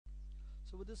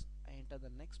So with this I enter the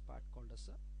next part called as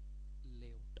a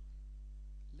layout.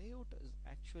 Layout is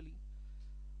actually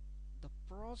the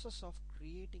process of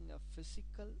creating a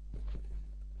physical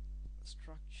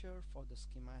structure for the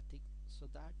schematic so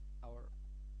that our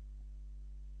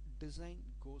design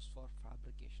goes for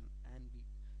fabrication and we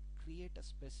create a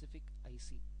specific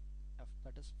IC,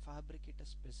 that is fabricate a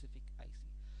specific IC.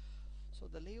 So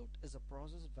the layout is a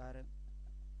process wherein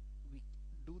we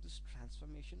do this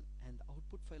transformation, and the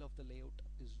output file of the layout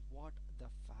is what the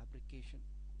fabrication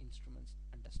instruments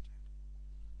understand.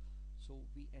 So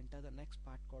we enter the next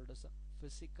part called as a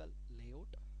physical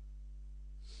layout.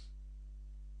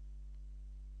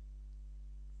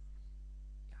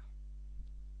 Yeah.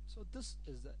 So this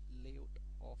is the layout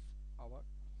of our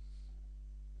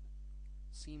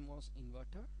CMOS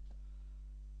inverter.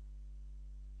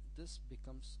 This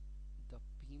becomes the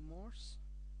PMOS.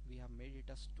 We have made it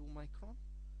as 2 micron.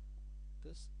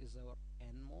 This is our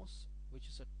NMOS, which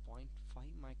is at 0.5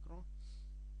 micron.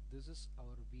 This is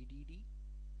our VDD.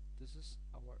 This is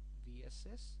our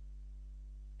VSS,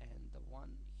 and the one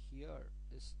here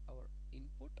is our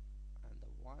input, and the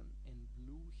one in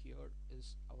blue here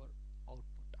is our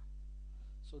output.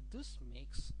 So this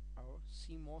makes our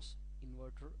CMOS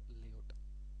inverter layout.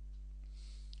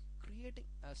 Creating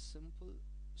a simple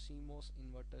CMOS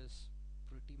inverter is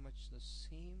pretty much the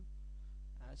same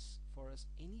as far as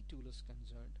any tool is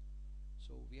concerned.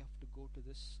 So we have to go to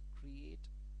this create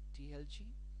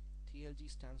TLG. TLG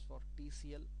stands for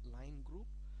TCL line group,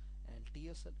 and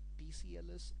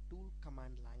TCL is tool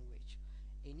command language.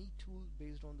 Any tool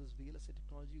based on this VLSI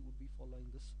technology would be following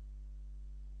this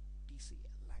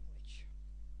TCL language.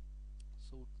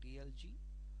 So TLG,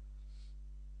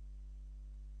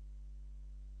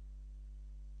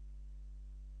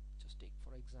 just take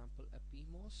for example a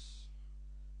PMOS.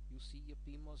 You see a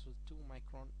PMOS with 2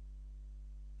 micron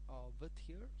width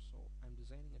here, so I'm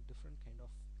designing a different kind of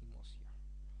PMOS here.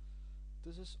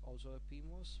 This is also a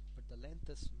PMOS, but the length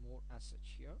is more as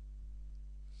such here.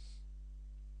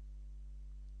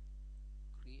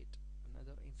 Create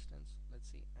another instance,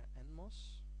 let's say an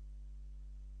NMOS,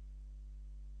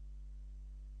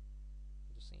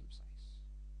 the same size.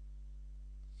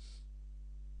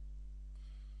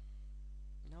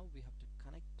 Now we have to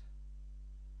connect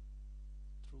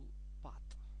through path.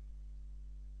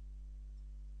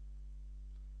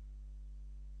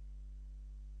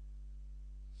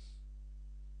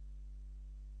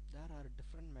 There are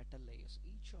different metal layers.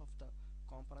 Each of the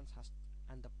components has,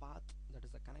 and the path, that is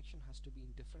the connection, has to be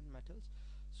in different metals.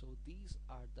 So these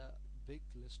are the big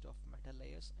list of metal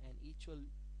layers, and each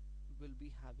will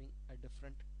be having a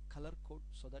different color code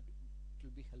so that it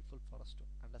will be helpful for us to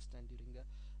understand during the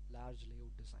large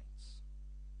layout designs.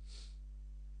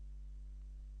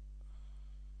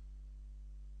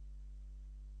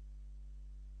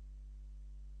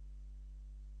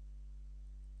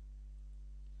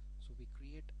 So we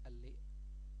create a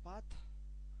path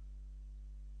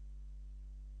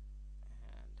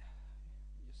and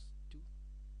just do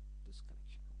this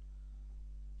connection.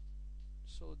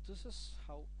 So this is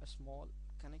how a small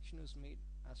connection is made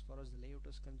as far as the layout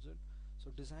is concerned. So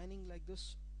designing like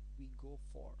this, we go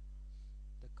for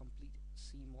the complete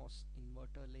CMOS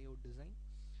inverter layout design.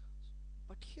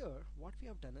 But here what we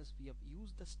have done is we have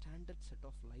used the standard set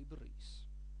of libraries,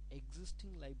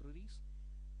 existing libraries,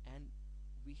 and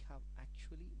we have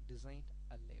actually designed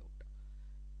a layout.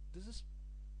 This is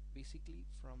basically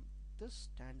from this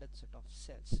standard set of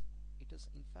cells. It is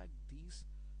in fact these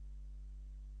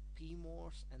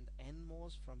PMOS and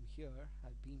NMOS from here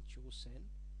have been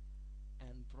chosen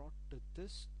and brought to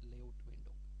this layout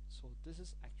window. So this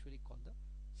is actually called the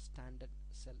standard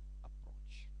cell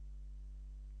approach.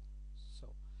 So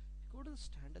if you go to the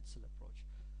standard cell approach,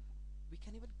 we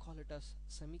can even call it as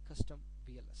semi-custom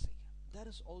VLSI. There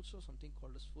is also something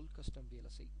called as full custom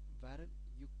VLSI, wherein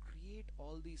you create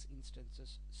all these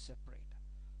instances separate.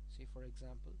 Say for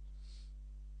example,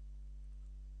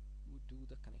 you do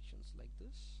the connections like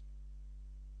this,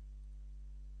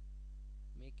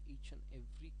 make each and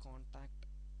every contact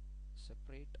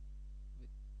separate with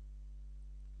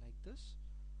like this,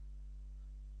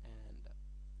 and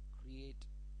create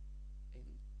in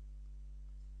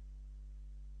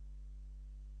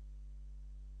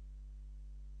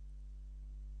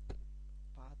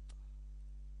path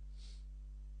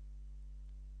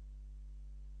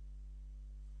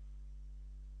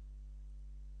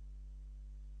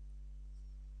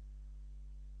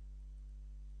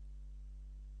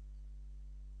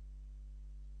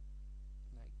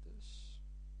like this,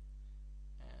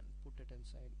 and put it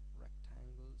inside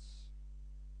rectangles.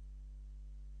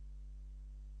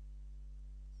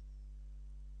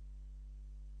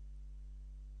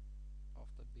 Of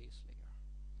base layer.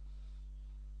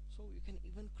 So you can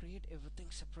even create everything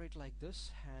separate like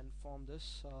this and form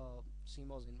this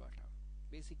CMOS inverter.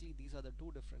 Basically these are the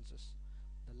two differences.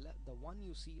 The one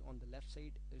you see on the left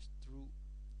side is through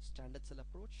standard cell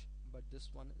approach, but this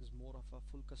one is more of a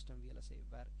full custom VLSI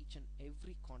where each and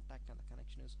every contact and the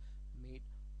connection is made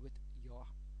with your,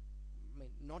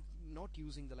 not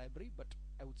using the library, but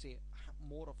I would say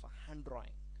more of a hand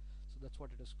drawing. So that's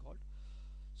what it is called.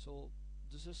 So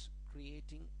this is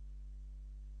creating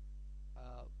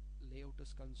layout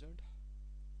is concerned.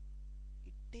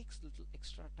 It takes little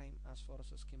extra time as far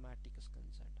as a schematic is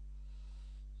concerned.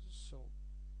 So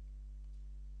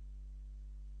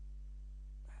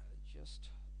I'll just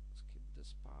skip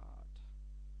this part.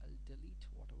 I'll delete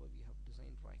whatever we have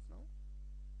designed right now.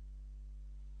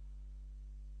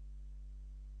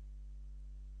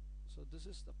 So this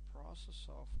is the process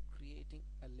of creating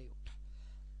a layout.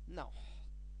 Now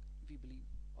we believe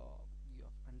you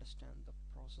have understand the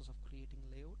process of creating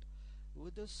layout.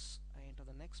 With this I enter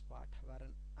the next part,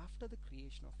 wherein after the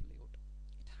creation of layout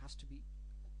it has to be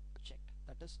checked,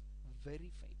 that is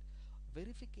verified.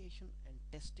 Verification and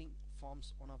testing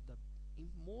forms one of the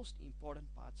most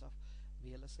important parts of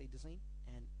VLSI design,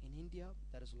 and in India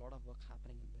there is a lot of work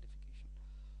happening in verification.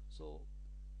 So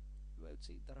I would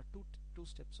say there are two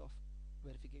steps of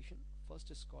verification.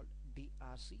 First is called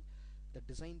DRC, the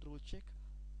design rule check.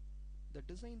 The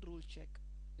design rule check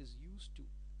is used to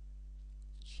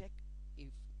check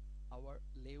if our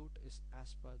layout is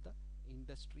as per the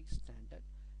industry standard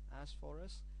as far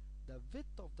as the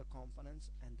width of the components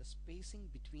and the spacing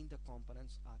between the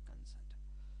components are concerned.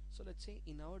 So let's say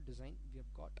in our design we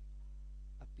have got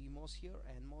a PMOS here,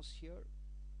 NMOS here,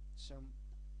 some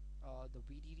the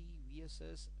VDD,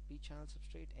 VSS, P channel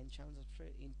substrate, N channel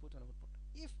substrate, input and output.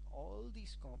 If all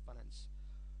these components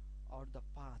or the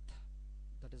path,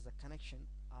 that is the connection,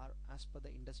 are as per the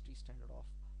industry standard of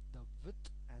the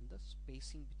width and the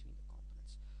spacing between the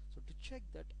components. So to check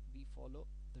that, we follow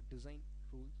the design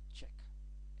rule check,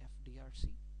 FDRC.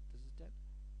 This is done.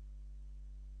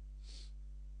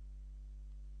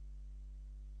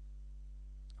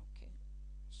 Okay,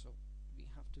 so we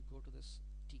have to go to this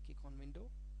TKCon window.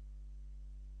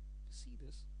 See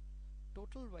this,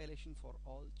 total violation for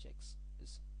all checks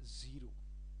is 0.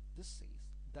 This says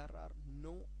there are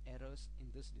no errors in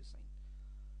this design.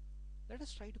 Let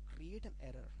us try to create an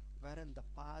error wherein the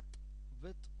path,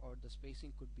 width or the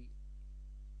spacing could be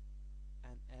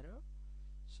an error.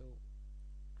 So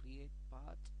create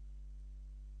path,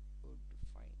 would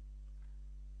define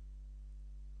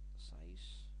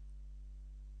size,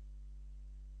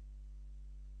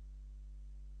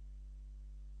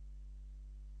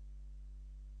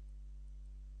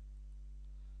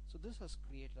 so this has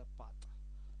created a path.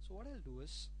 So what I'll do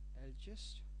is I'll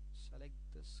just select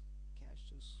this cache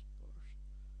to source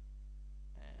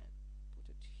and put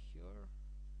it here,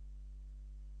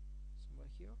 somewhere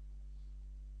here.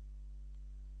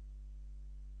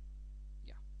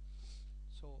 Yeah,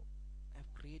 so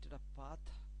I've created a path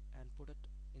and put it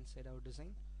inside our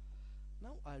design.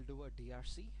 Now I'll do a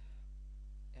DRC,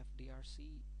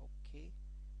 FDRC. Okay,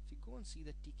 if you go and see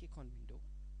the TKCon window,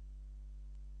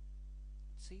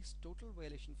 says total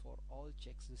violation for all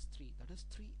checks is 3. That is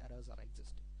 3 errors are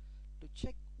existing. To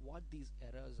check what these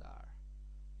errors are,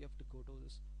 you have to go to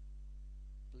this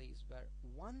place where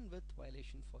one width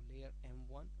violation for layer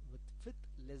M1 with width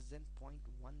less than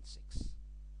 0.16.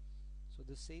 So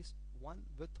this says one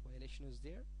width violation is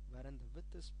there, wherein the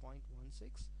width is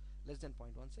 0.16, less than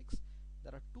 0.16.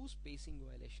 There are two spacing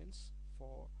violations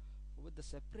for with the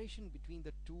separation between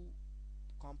the two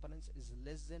components is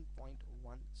less than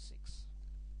 0.16.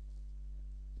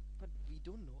 But we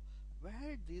don't know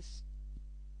where this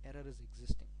error is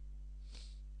existing,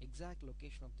 exact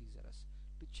location of these errors.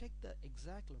 To check the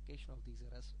exact location of these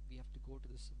errors, we have to go to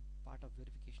this part of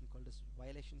verification called as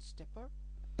violation stepper.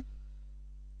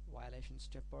 Violation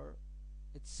stepper,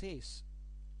 it says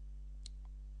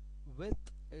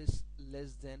width is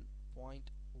less than 0.16,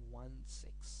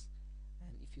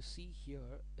 and if you see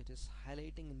here, it is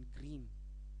highlighting in green.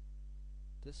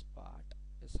 This part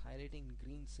is highlighting in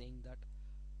green, saying that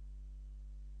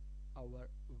our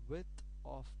width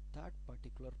of that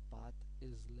particular path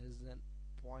is less than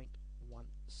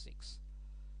 0.16.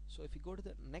 So if you go to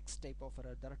the next type of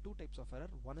error, there are two types of error.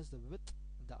 One is the width,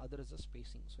 the other is the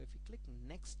spacing. So if you click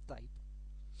next type,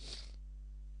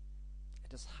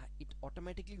 it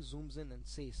automatically zooms in and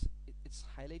says it's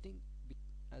highlighting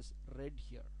as red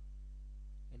here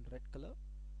in red color.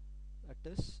 That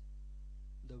is,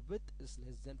 the width is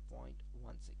less than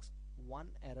 0.16. One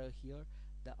error here,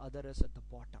 the other is at the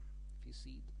bottom. If you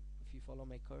see, if you follow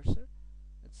my cursor,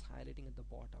 it's highlighting at the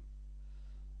bottom.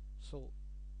 So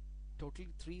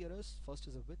totally three errors. First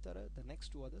is a width error, the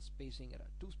next two are the spacing error.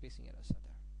 Two spacing errors are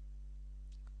there.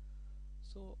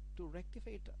 So to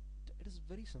rectify it, it is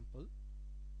very simple.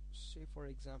 Say for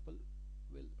example,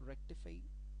 we'll rectify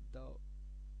the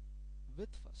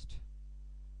width first.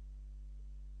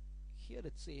 Here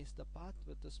it says the path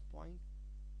width is 0.12,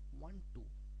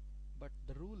 but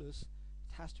the rule is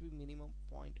it has to be minimum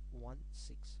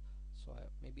 0.16. So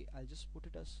maybe I'll just put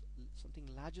it as something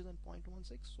larger than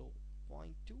 0.16, so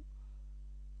 0.2.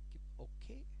 Keep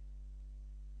OK.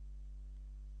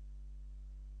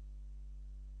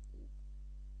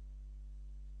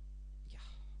 Yeah,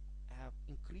 I have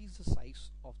increased the size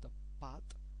of the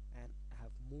path and I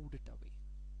have moved it away.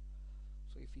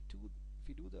 So if you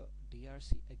do the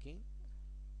DRC again,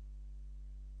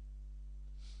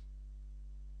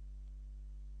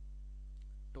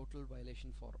 total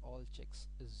violation for all checks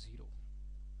is 0.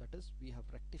 That is, we have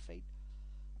rectified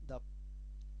the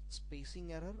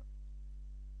spacing error.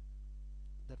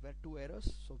 There were two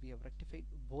errors, so we have rectified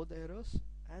both the errors,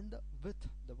 and the width,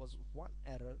 there was one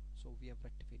error, so we have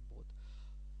rectified both.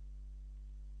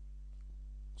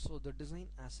 So the design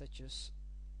as such is,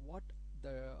 what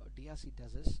the DRC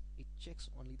does is it checks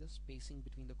only the spacing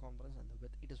between the components and the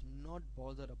width. It is not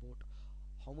bothered about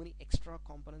how many extra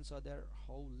components are there,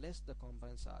 how less the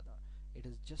components are there. It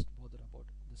is just bothered about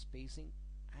the spacing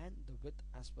and the width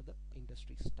as per the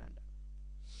industry standard.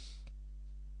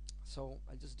 So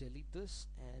I'll just delete this,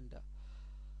 and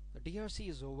the DRC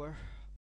is over.